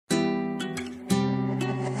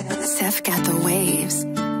Seth got the waves.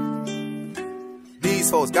 These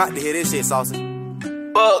folks got to hear this shit, Saucy.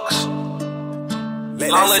 Bucks. Let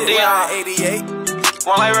that shit ride, 88.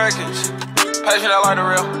 One Light Records. Passion that like the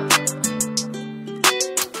real.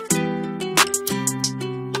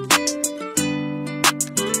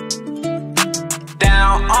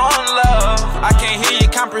 Down on love. I can't hear you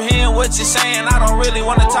comprehend what you're saying. I don't really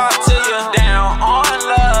wanna talk to you. Down on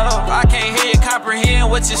love. I can't hear you comprehend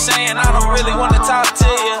what you're saying. I don't really wanna talk to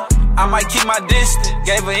you. I might keep my distance.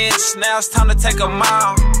 Gave an inch, now it's time to take a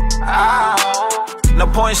mile. No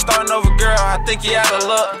point starting over, girl. I think you out of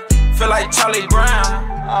luck. Feel like Charlie Brown.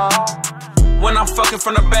 When I'm fucking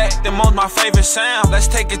from the back, the most my favorite sound. Let's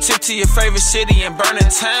take a trip to your favorite city and burn it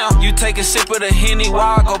town. You take a sip of the Henny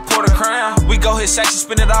while I go pour the crown. We go hit section,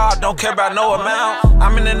 spin it all, don't care about no amount.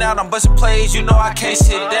 I'm in and out, I'm busting plays, you know I can't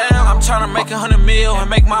sit down. I'm trying to make 100 mil and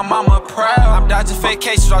make my mama proud. I'm dodging fake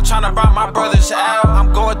cases while trying to buy my brothers out.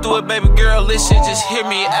 I'm going through it, baby girl, listen, just hear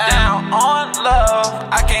me out. Down on love,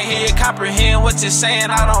 I can't hear you comprehend what you're saying.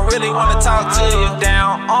 I don't really wanna talk to you.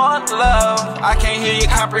 Down on love, I can't hear you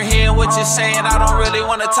comprehend what you're saying. I don't really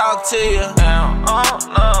wanna talk to you. Down on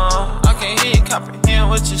love, I can't hear you comprehend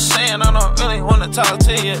what you're saying. I don't really wanna talk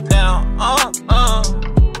to you. Down on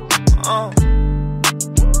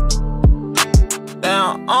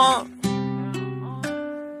down on.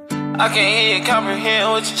 I can't hear you comprehend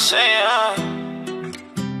what you're saying.